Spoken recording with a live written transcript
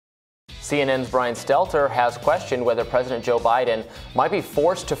CNN's Brian Stelter has questioned whether President Joe Biden might be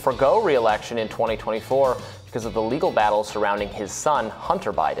forced to forgo re-election in 2024 because of the legal battle surrounding his son,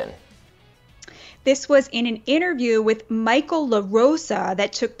 Hunter Biden. This was in an interview with Michael LaRosa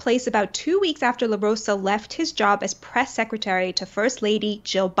that took place about 2 weeks after LaRosa left his job as press secretary to First Lady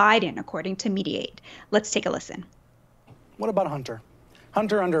Jill Biden, according to Mediaid. Let's take a listen. What about Hunter?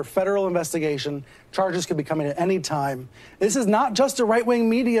 Hunter under federal investigation. Charges could be coming at any time. This is not just a right-wing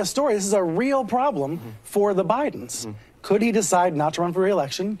media story. This is a real problem for the Bidens. Could he decide not to run for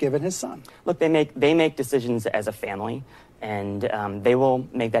re-election given his son? Look, they make decisions as a family, and they will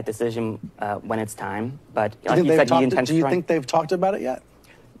make that decision when it's time. But like you said, he intends to do you think they've talked about it yet?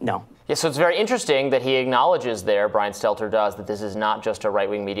 No. Yeah, so it's very interesting that he acknowledges there, Brian Stelter does, that this is not just a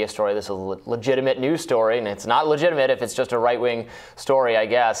right-wing media story. This is a legitimate news story, and it's not legitimate if it's just a right-wing story, I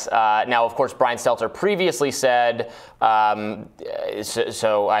guess. Now, of course, Brian Stelter previously said,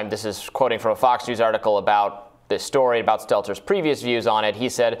 this is quoting from a Fox News article about this story, about Stelter's previous views on it. He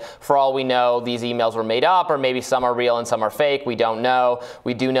said, for all we know, these emails were made up, or maybe some are real and some are fake. We don't know.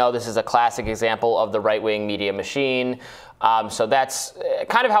 We do know this is a classic example of the right-wing media machine. So that's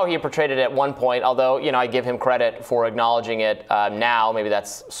kind of how he portrayed it at one point, although, you know, I give him credit for acknowledging it now. Maybe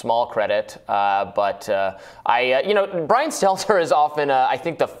that's small credit. But Brian Stelter is often, I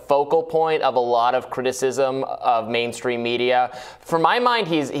think, the focal point of a lot of criticism of mainstream media. For my mind,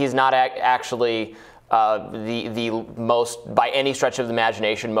 he's not actually the most, by any stretch of the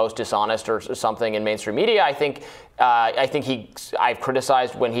imagination, most dishonest or something in mainstream media. I think I've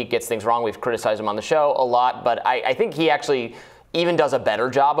criticized when he gets things wrong. We've criticized him on the show a lot, but I think he actually even does a better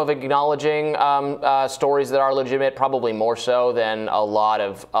job of acknowledging stories that are legitimate, probably more so than a lot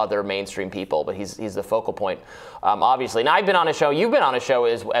of other mainstream people. But he's the focal point, obviously. Now, I've been on a show. You've been on a show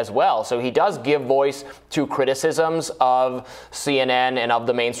as well. So he does give voice to criticisms of CNN and of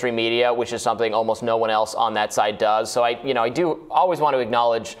the mainstream media, which is something almost no one else on that side does. So I do always want to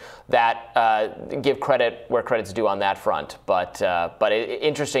acknowledge that, give credit where credit's due on that front. But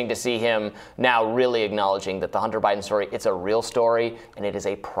interesting to see him now really acknowledging that the Hunter Biden story, it's a real story, and it is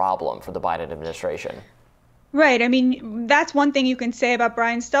a problem for the Biden administration. Right. I mean, that's one thing you can say about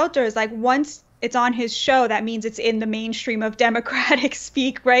Brian Stelter is, like, once it's on his show, that means it's in the mainstream of Democratic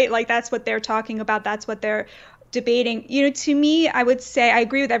speak, right? Like, that's what they're talking about. That's what they're debating. You know, to me, I would say I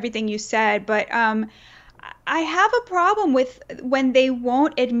agree with everything you said, but I have a problem with when they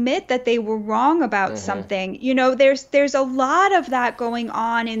won't admit that they were wrong about something. You know, there's a lot of that going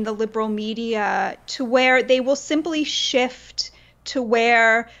on in the liberal media, to where they will simply shift to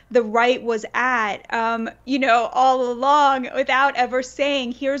where the right was at, all along, without ever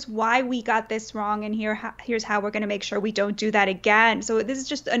saying, here's why we got this wrong, and here's how we're going to make sure we don't do that again. So this is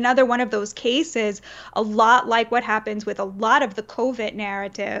just another one of those cases, a lot like what happens with a lot of the COVID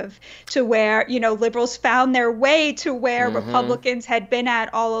narrative, to where, liberals found their way to where Republicans had been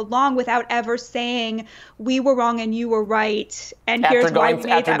at all along, without ever saying, we were wrong and you were right, and here's why we made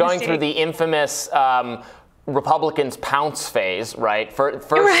that mistake. After going through the infamous Republicans pounce phase, right? First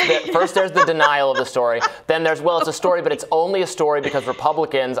there's the denial of the story. Then there's, well, it's a story, but it's only a story because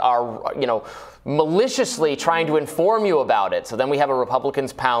Republicans are, maliciously trying to inform you about it. So then we have a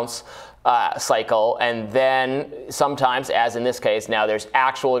Republicans pounce cycle, and then sometimes, as in this case, now there's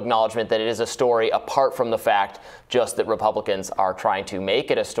actual acknowledgement that it is a story apart from the fact just that Republicans are trying to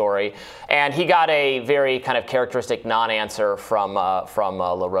make it a story. And he got a very kind of characteristic non-answer from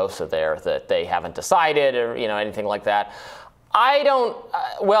LaRosa there, that they haven't decided or anything like that. I don't.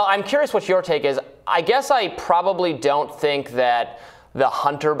 Well, I'm curious what your take is. I guess I probably don't think that the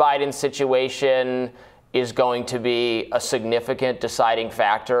Hunter Biden situation is going to be a significant deciding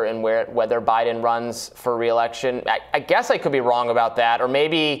factor in whether Biden runs for re-election. I guess I could be wrong about that, or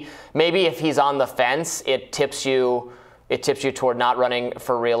maybe if he's on the fence, it tips you toward not running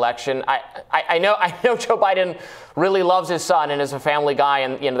for re-election. I know Joe Biden really loves his son and is a family guy,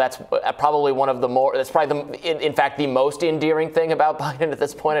 and that's probably in fact the most endearing thing about Biden at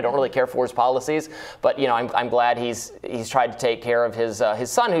this point. I don't really care for his policies, but I'm glad he's tried to take care of his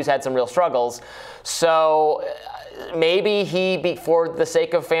son, who's had some real struggles. So maybe he, for the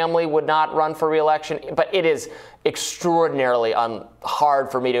sake of family, would not run for re-election, but it is extraordinarily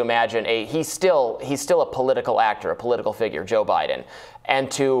hard for me to imagine he's still a political actor, a political figure, Joe Biden, and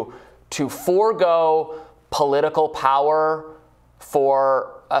to forego political power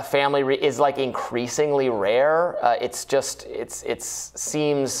for a family is like increasingly rare. It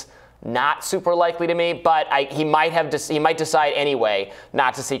seems not super likely to me, but he might decide anyway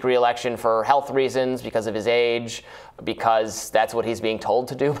not to seek re-election for health reasons, because of his age, because that's what he's being told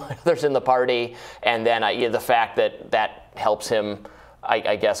to do by others in the party, and then the fact that helps him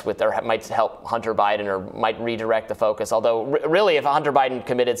I guess, might help Hunter Biden or might redirect the focus. Although, really, if Hunter Biden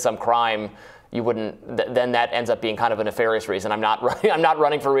committed some crime, you wouldn't. Then that ends up being kind of a nefarious reason. I'm not running. I'm not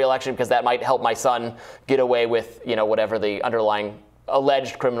running for re-election because that might help my son get away with, whatever the underlying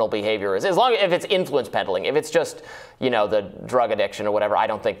alleged criminal behavior is. As long as if it's influence peddling, if it's just, the drug addiction or whatever, I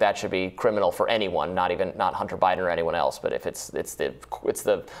don't think that should be criminal for anyone, not Hunter Biden or anyone else. But if it's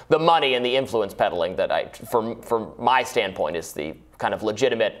the money and the influence peddling that from my standpoint, is the kind of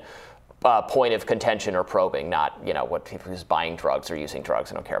legitimate point of contention or probing, not what people who's buying drugs or using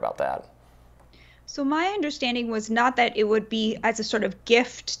drugs. I don't care about that. So my understanding was not that it would be as a sort of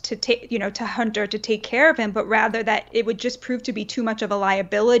gift to to Hunter to take care of him, but rather that it would just prove to be too much of a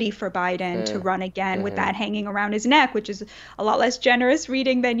liability for Biden to run again with that hanging around his neck, which is a lot less generous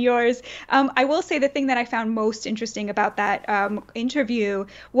reading than yours. I will say the thing that I found most interesting about that interview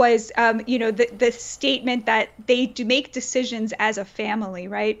was, the statement that they do make decisions as a family,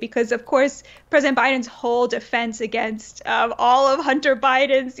 right? Because of course, President Biden's whole defense against all of Hunter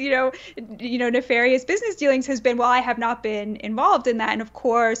Biden's, nefarious business dealings has been, well, I have not been involved in that. And of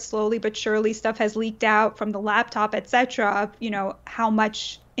course, slowly but surely, stuff has leaked out from the laptop, et cetera, how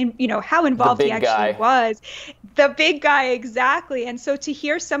much, how involved he actually was. The big guy, exactly. And so to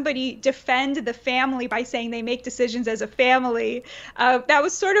hear somebody defend the family by saying they make decisions as a family, that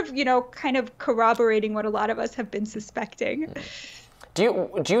was sort of, kind of corroborating what a lot of us have been suspecting. Do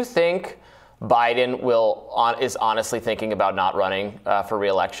you think Biden is honestly thinking about not running for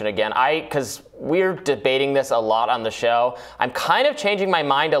re-election again? Because we're debating this a lot on the show. I'm kind of changing my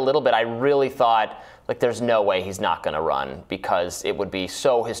mind a little bit. I really thought, there's no way he's not going to run because it would be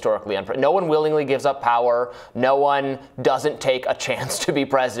so historically no one willingly gives up power. No one doesn't take a chance to be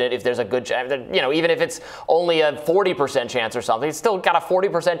president if there's a good chance. Even if it's only a 40% chance or something, he's still got a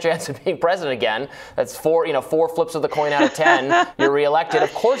 40% chance of being president again. That's four flips of the coin out of 10. You're reelected.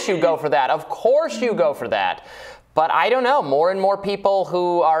 Of course you go for that. Of course you go for that. But I don't know. More and more people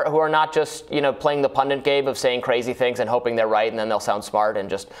who are not just playing the pundit game of saying crazy things and hoping they're right, and then they'll sound smart and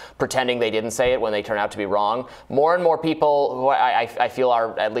just pretending they didn't say it when they turn out to be wrong. More and more people who I feel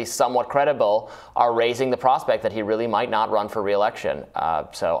are at least somewhat credible are raising the prospect that he really might not run for re-election.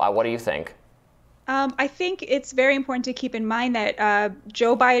 So what do you think? I think it's very important to keep in mind that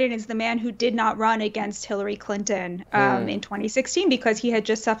Joe Biden is the man who did not run against Hillary Clinton in 2016 because he had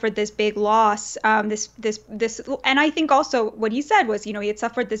just suffered this big loss. And I think also what he said was, he had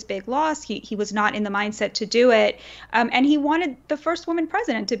suffered this big loss. He was not in the mindset to do it. And he wanted the first woman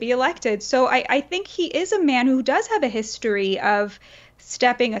president to be elected. So I think he is a man who does have a history of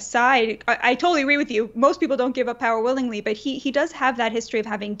stepping aside. I totally agree with you. Most people don't give up power willingly, but he does have that history of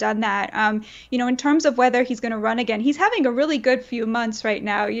having done that. In terms of whether he's going to run again, he's having a really good few months right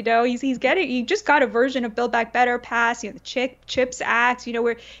now. He just got a version of Build Back Better pass, the CHIPS Act,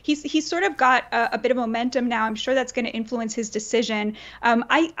 where he's sort of got a bit of momentum now. I'm sure that's going to influence his decision.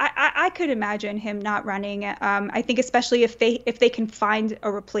 I could imagine him not running. I think especially if they can find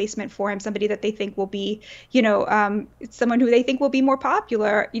a replacement for him, somebody that they think will be, someone who they think will be more popular.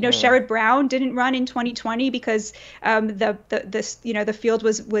 Sherrod Brown didn't run in 2020 because the field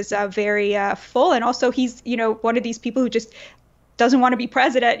was very full, and also he's one of these people who just doesn't want to be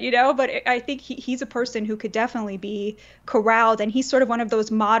president, but I think he's a person who could definitely be corralled, and he's sort of one of those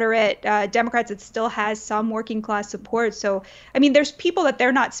moderate Democrats that still has some working class support. So there's people that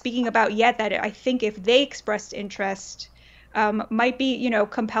they're not speaking about yet that I think if they expressed interest might be,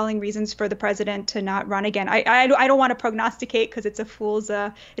 compelling reasons for the president to not run again. I don't want to prognosticate because it's a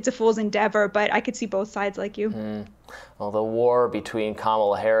fool's endeavor, but I could see both sides like you. Well, the war between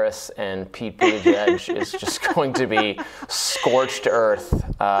Kamala Harris and Pete Buttigieg is just going to be scorched earth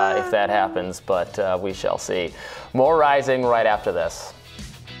if that happens, but we shall see. More Rising right after this.